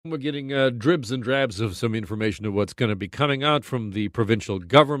We're getting dribs and drabs of some information of what's going to be coming out from the provincial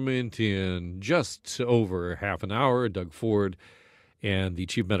government in just over half an hour. Doug Ford and the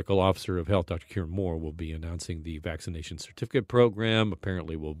Chief Medical Officer of Health, Dr. Kieran Moore, will be announcing the vaccination certificate program.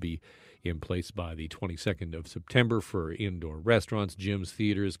 Apparently will be in place by the 22nd of September for indoor restaurants, gyms,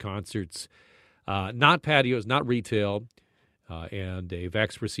 theaters, concerts, not patios, not retail, and a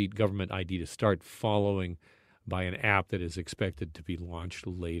Vax Receipt government ID to start following by an app that is expected to be launched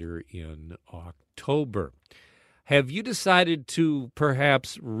later in October. Have you decided to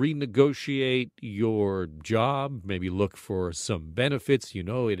perhaps renegotiate your job, maybe look for some benefits? You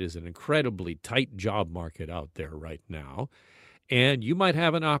know, it is an incredibly tight job market out there right now, and you might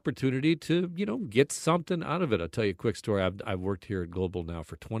have an opportunity to, get something out of it. I'll tell you a quick story. I've worked here at Global now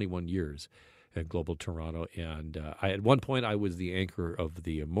for 21 years at Global Toronto, and at one point I was the anchor of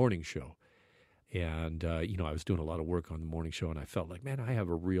the morning show. And, I was doing a lot of work on the morning show, and I felt like, man, I have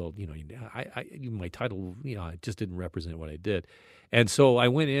a real, my title, it just didn't represent what I did. And so I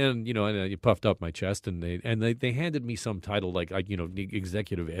went in, and I puffed up my chest, and they handed me some title like, the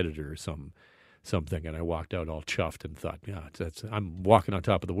executive editor or something. And I walked out all chuffed and thought, I'm walking on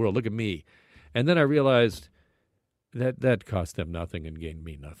top of the world. Look at me. And then I realized that cost them nothing and gained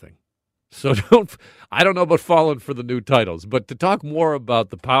me nothing. So I don't know about falling for the new titles, but to talk more about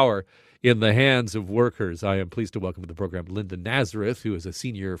the power in the hands of workers, I am pleased to welcome to the program Linda Nazareth, who is a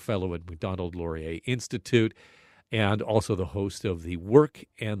senior fellow at Macdonald-Laurier Institute and also the host of the Work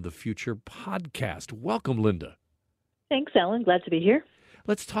and the Future podcast. Welcome, Linda. Thanks, Alan. Glad to be here.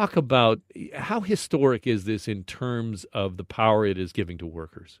 Let's talk about how historic is this in terms of the power it is giving to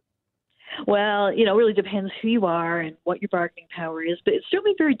workers? Well, it really depends who you are and what your bargaining power is, but it's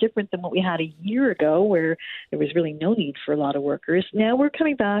certainly very different than what we had a year ago where there was really no need for a lot of workers. Now we're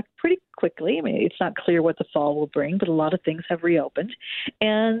coming back pretty quickly. I mean, it's not clear what the fall will bring, but a lot of things have reopened,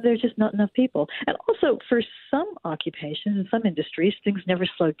 and there's just not enough people. And also, for some occupations and some industries, things never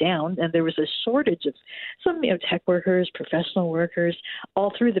slowed down, and there was a shortage of some tech workers, professional workers,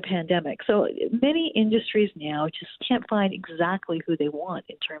 all through the pandemic. So many industries now just can't find exactly who they want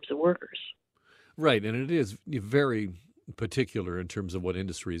in terms of workers. Right, and it is very particular in terms of what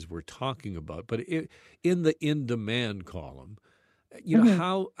industries we're talking about. But in the in-demand column,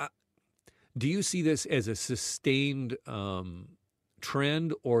 how do you see this as a sustained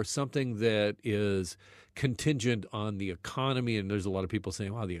trend or something that is contingent on the economy? And there's a lot of people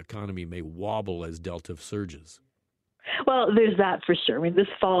saying, wow, the economy may wobble as Delta surges. Well, there's that for sure. I mean, this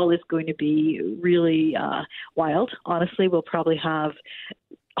fall is going to be really wild. Honestly, we'll probably have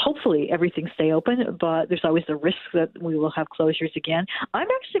hopefully everything stay open, but there's always the risk that we will have closures again. I'm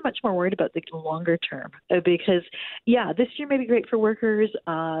actually much more worried about the longer term because, this year may be great for workers.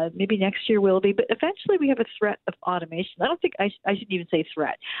 Maybe next year will be, but eventually we have a threat of automation. I don't think I shouldn't even say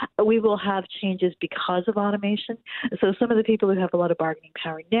threat. We will have changes because of automation. So some of the people who have a lot of bargaining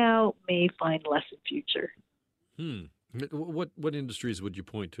power now may find less in future. What industries would you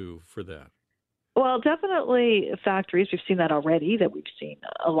point to for that? Well, definitely factories. We've seen that already, that we've seen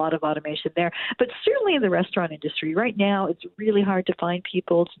a lot of automation there. But certainly in the restaurant industry, right now, it's really hard to find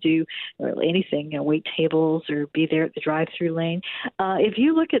people to do really anything, wait tables or be there at the drive-through lane. If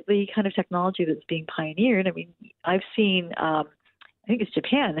you look at the kind of technology that's being pioneered, I mean, I've seen, I think it's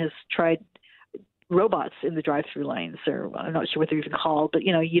Japan has tried robots in the drive-through lanes, or I'm not sure what they're even called, but,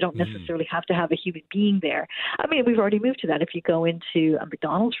 you don't necessarily have to have a human being there. I mean, we've already moved to that. If you go into a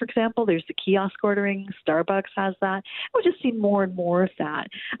McDonald's, for example, there's the kiosk ordering. Starbucks has that. We'll just see more and more of that.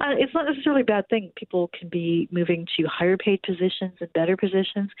 It's not necessarily a bad thing. People can be moving to higher paid positions and better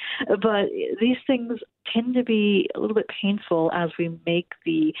positions, but these things tend to be a little bit painful as we make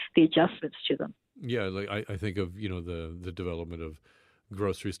the adjustments to them. Yeah, like I think of, the development of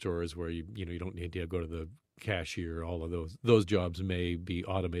grocery stores where you don't need to go to the cashier. All of those jobs may be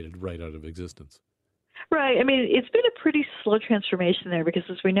automated right out of existence. Right. I mean, it's been a pretty slow transformation there because,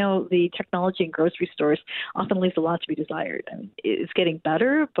 as we know, the technology in grocery stores often leaves a lot to be desired. I mean, it's getting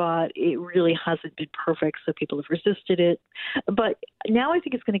better, but it really hasn't been perfect, so people have resisted it. But now I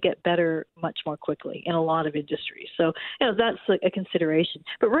think it's going to get better much more quickly in a lot of industries. So, that's a consideration.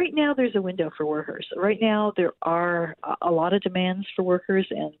 But right now, there's a window for workers. Right now, there are a lot of demands for workers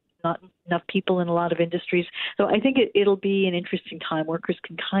and not enough people in a lot of industries. So I think it'll be an interesting time. Workers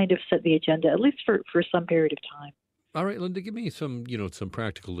can kind of set the agenda, at least for some period of time. All right, Linda, give me some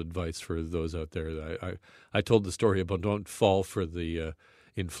practical advice for those out there. I told the story about don't fall for the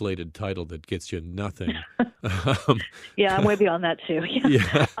inflated title that gets you nothing. Yeah, I'm way beyond that too.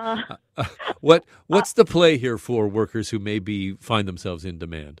 Yeah. What's the play here for workers who maybe find themselves in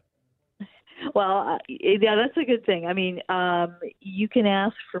demand? Well, yeah, that's a good thing. I mean, you can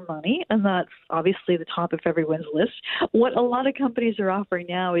ask for money, and that's obviously the top of everyone's list. What a lot of companies are offering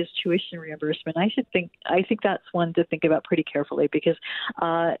now is tuition reimbursement. I think that's one to think about pretty carefully because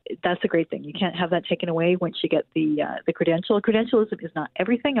that's a great thing. You can't have that taken away once you get the credential. Credentialism is not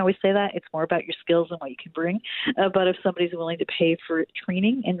everything. I always say that it's more about your skills and what you can bring. But if somebody's willing to pay for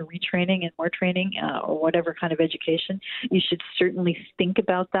training and retraining and more training or whatever kind of education, you should certainly think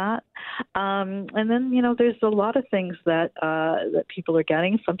about that. And then, there's a lot of things that people are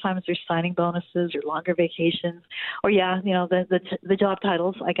getting. Sometimes there's signing bonuses or longer vacations, or the job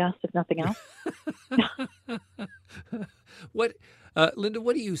titles, I guess, if nothing else. Linda,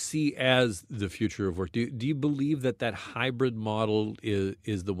 what do you see as the future of work? Do you believe that hybrid model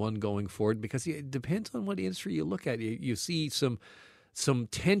is the one going forward? Because it depends on what industry you look at. You see some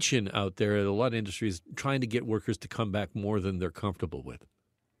tension out there in a lot of industries trying to get workers to come back more than they're comfortable with.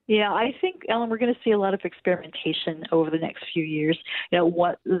 Yeah, I think, Ellen, we're going to see a lot of experimentation over the next few years,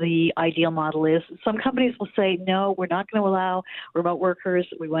 what the ideal model is. Some companies will say, no, we're not going to allow remote workers.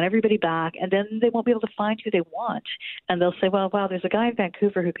 We want everybody back. And then they won't be able to find who they want. And they'll say, well, wow, there's a guy in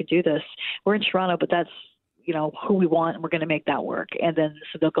Vancouver who could do this. We're in Toronto, but that's who we want, and we're going to make that work. And then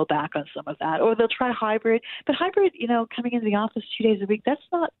so they'll go back on some of that. Or they'll try hybrid. But hybrid, coming into the office 2 days a week, that's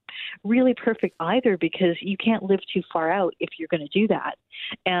not really perfect either because you can't live too far out if you're going to do that.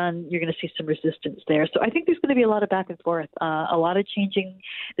 And you're going to see some resistance there. So I think there's going to be a lot of back and forth, a lot of changing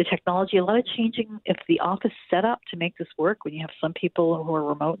the technology, a lot of changing if the office setup to make this work. When you have some people who are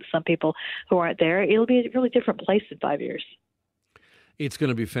remote, some people who aren't there, it'll be a really different place in 5 years. It's going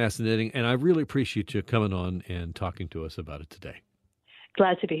to be fascinating, and I really appreciate you coming on and talking to us about it today.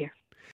 Glad to be here.